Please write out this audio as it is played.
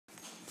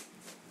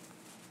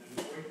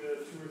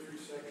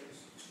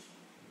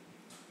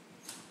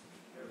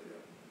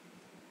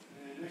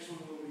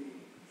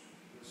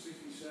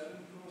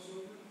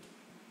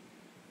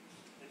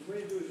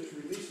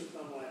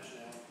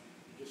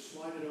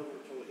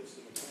it's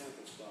the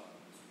mechanical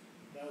stop.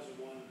 1001,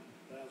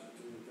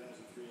 1002,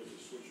 1003 as a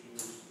switch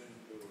moves, then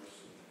go the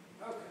rest of it.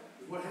 Okay.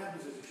 What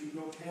happens is if you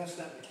go past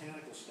that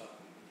mechanical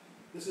stop,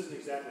 this isn't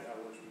exactly how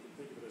it works, we can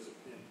think of it as a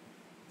pin.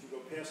 If you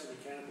go past the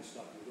mechanical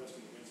stop, you're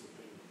resting against the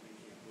pin, the pin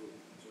can't move,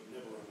 so it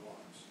never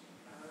unlocks.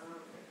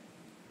 Okay.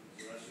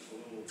 So that's just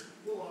a little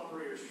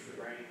operator's trick.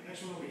 Train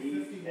Next one will be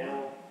 51.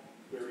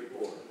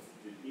 L34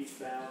 is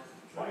eastbound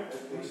by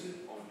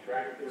on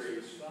track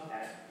 3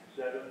 at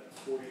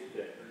 7:46.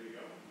 There you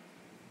go.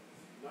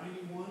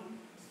 91.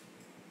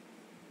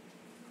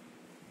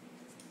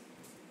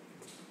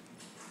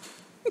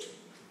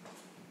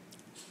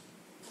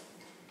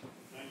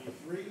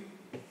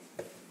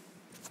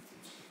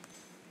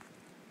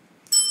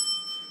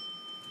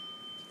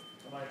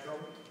 Am I in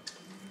trouble?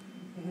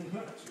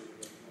 That's really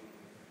good.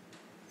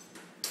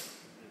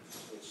 It's just a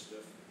little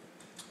stiff.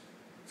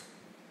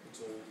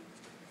 It's old.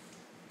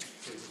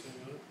 Take the pin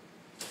on it.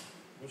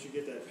 Once you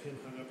get that pin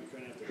hung up, you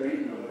kind of have to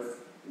Train number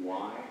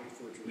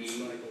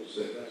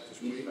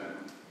YE6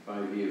 eastbound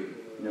by view,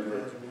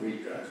 number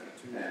 3 track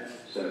at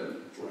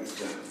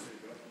 7:47.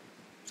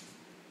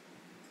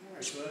 All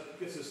right, so that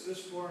gets us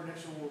this far.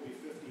 Next one will be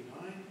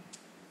 59.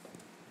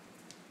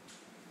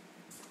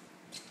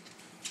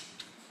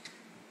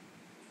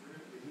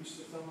 Release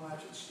the thumb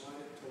latch and slide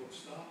it until it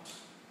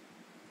stops.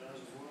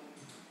 1001,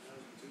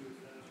 1002,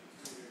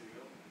 1003, there you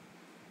go.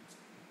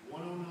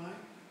 109.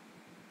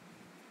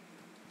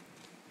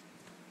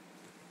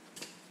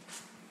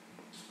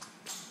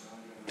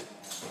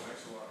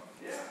 Thanks a lot.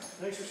 Yeah.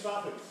 Thanks for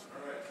stopping.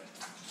 All right.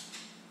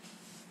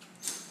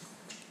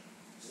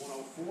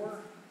 104.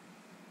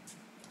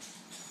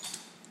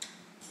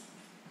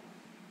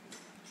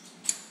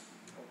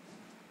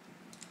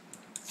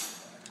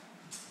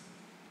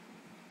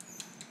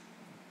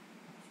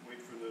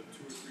 Wait for the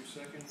 2 or 3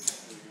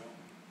 seconds. There you go.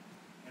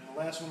 And the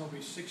last one will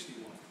be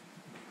 61.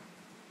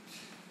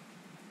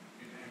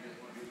 You didn't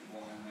get one of these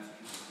blind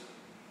matches.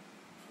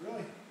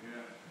 Really?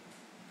 Yeah.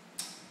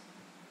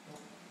 Oh,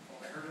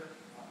 I heard it.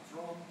 I was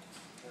wrong.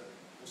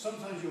 Well,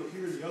 sometimes you'll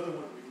hear the other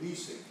one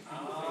releasing.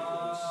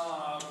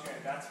 Okay.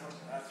 That's what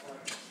I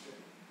missed.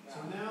 So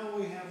now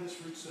we have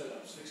this route set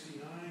up.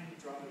 69,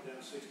 drop it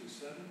down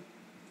 67,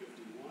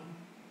 51,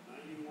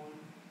 91,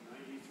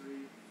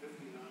 93, 59,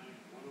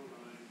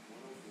 109,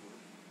 104,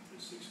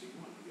 and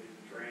 61.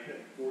 Train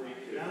at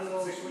 42 Now that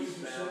all the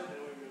switches are set, eastbound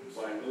now we go to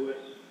by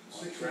Lewis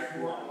on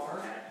track 1 64R.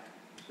 at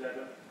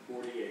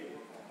 7:48.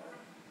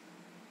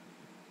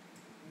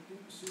 I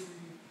didn't see the,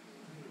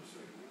 hang on a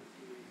second, what do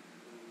we go here?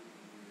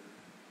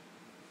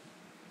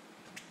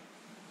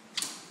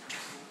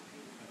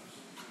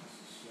 Something else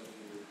is set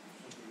here,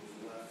 something was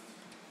left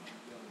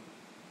undone.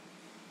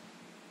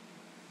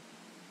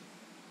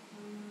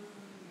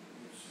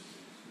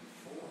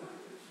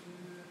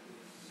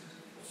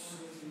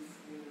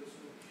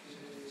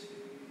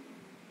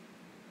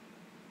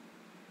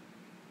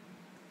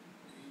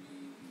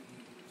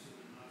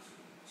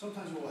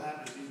 Sometimes what will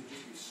happen is these will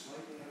just be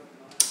slightly out of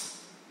line.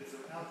 If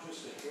they're out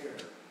just a hair,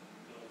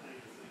 they'll hang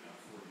the thing up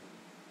for you.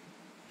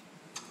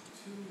 2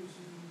 is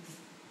in.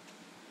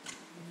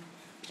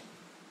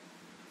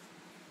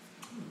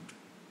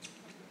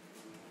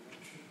 That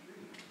should be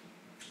 65.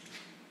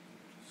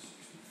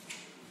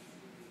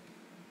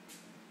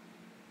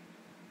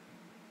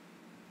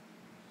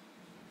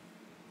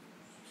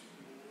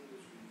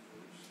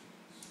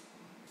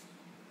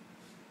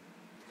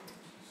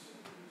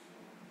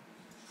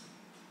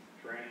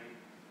 Train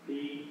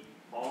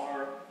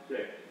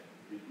PR6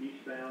 is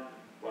eastbound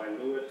by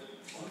Lewis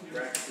on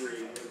track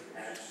 3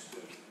 at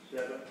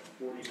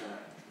 7:49.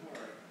 All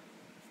right.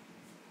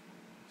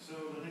 So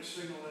the next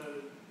signal that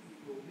you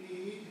will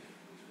need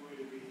is going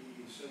to be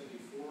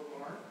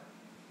 74R.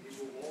 These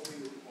will all be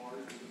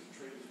R's because the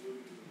train is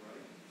moving to the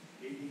right.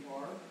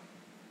 80R.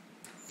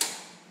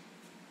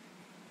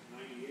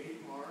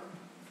 98R.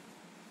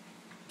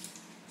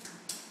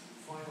 And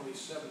finally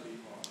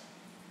 70R.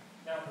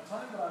 Now, at the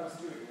time that I was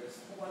doing this, a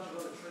whole bunch of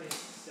other trains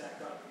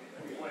stacked up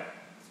and we went.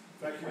 In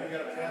fact, we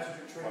got a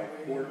passenger train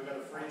waiting, we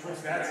got a freight train.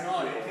 That's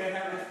not it. You can't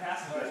have any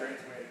passenger trains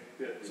waiting.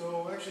 50.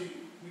 So actually,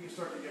 we can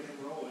start to get him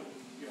rolling.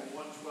 You got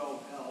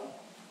 112L.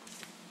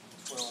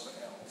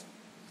 12L.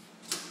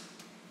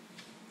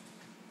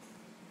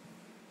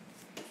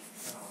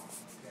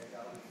 Okay,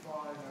 that'll be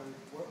fine.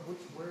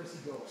 Where is he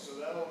going? So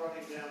that'll run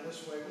him down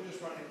this way. We'll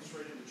just run him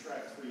straight into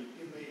track 3.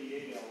 Give him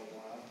 88L a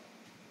while.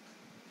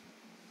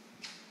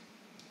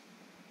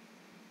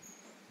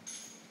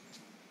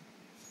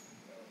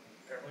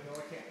 Apparently, no,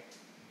 I can't.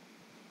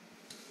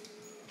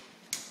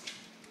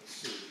 Let's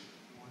see.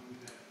 Why would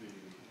that be?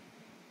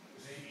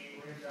 Is 88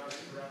 bring him down to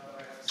the route that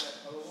I have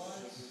set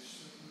otherwise?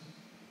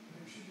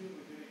 We should be able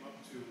to get him up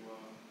to.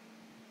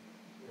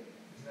 Wait,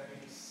 isn't that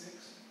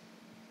 86?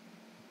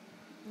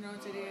 No,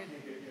 it's 88.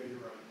 Yeah,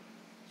 you're right.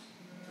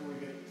 Until we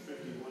get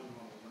 51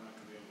 normal, we're not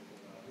going to be able to pull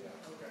that.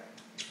 Yeah, okay.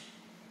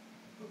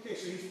 Okay,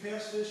 so he's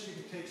past this. You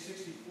can take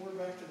 64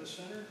 back to the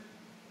center. You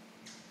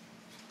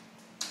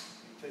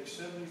can take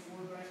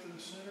 74 back to the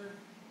center.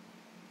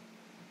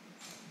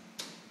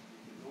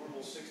 You can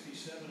normal 67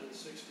 67 and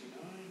 69.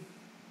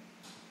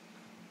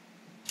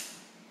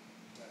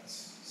 That's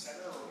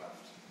center or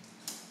left?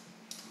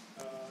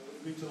 It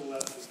would be to the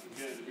left,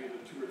 again, it'd be the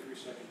 2 or 3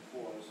 second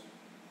pause.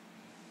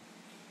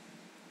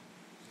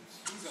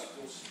 He's up.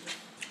 Still stiff.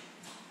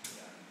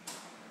 Yeah.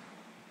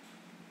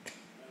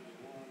 That was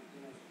 1,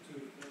 that was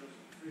 2, that was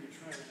 3,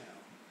 try it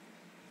now.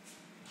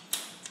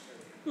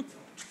 There we go.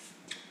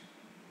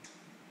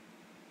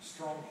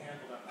 Strong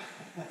handle that.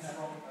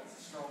 Strong, that's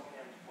a strong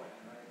hand plan,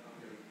 right?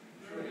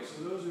 Okay. So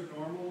those are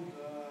normal,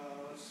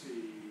 let's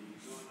see,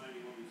 going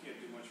 91, we can't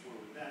do much more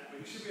with that, but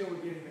you should be able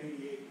to get him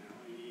 88 now,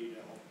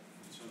 88L,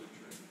 that's other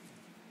trick.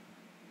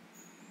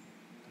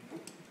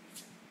 Nope.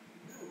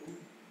 No.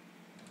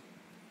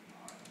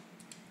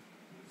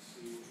 Let's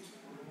see,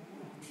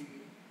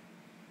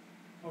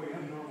 oh, you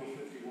have normal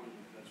 51,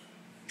 that's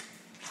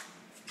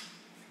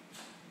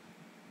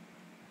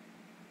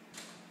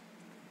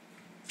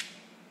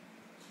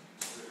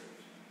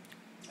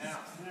right. Now,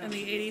 And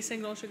the 80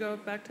 signal should go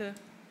back to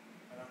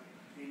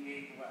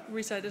 88 left.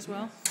 reset as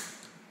well.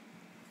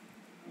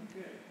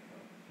 Okay,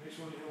 next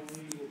one he'll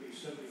need will be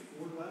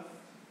 74 left.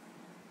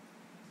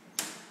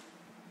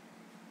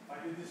 If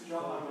I did this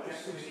job, I would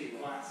actually need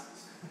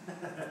glasses.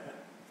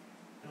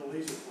 And a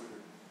laser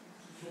pointer.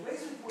 The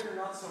laser pointer,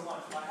 not so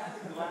much. If I had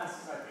the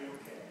glasses, I'd be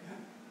okay.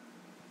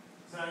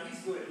 So now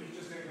he's good. He's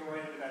just going to go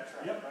right into that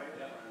track, Yep. right?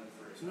 Yep.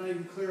 So now you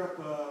can clear up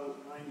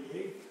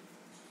 98.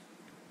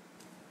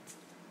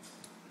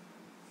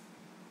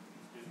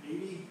 And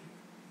 80.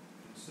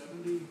 And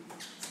 70.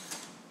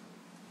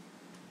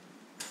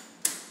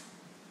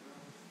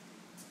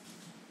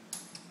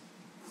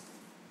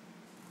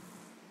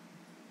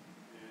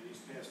 And he's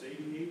past 88.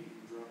 You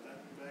can drop that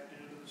one back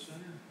down to the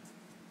center.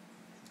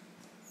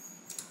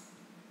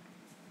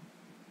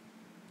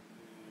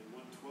 And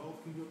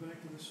 112 can go back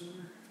to the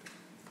center.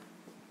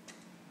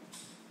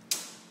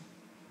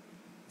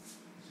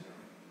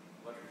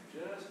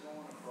 Just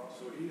going across.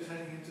 So he's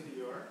heading into the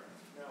yard.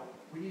 Now,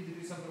 we need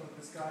to do something with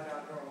this guy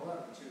down here on the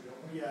left, too,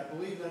 don't we? Yeah, I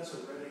believe that's a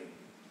Reading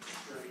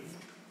train.